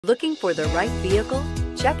Looking for the right vehicle?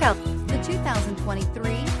 Check out the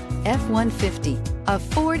 2023 F-150. A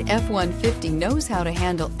Ford F-150 knows how to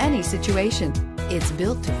handle any situation. It's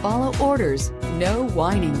built to follow orders, no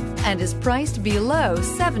whining, and is priced below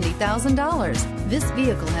 $70,000. This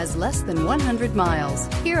vehicle has less than 100 miles.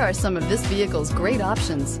 Here are some of this vehicle's great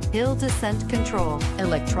options: hill descent control,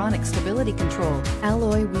 electronic stability control,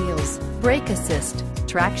 alloy wheels, brake assist,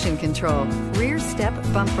 traction control, rear step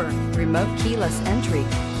bumper, remote keyless entry,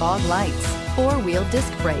 fog lights, four-wheel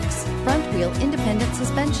disc brakes, front wheel independent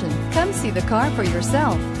suspension. Come see the car for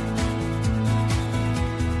yourself.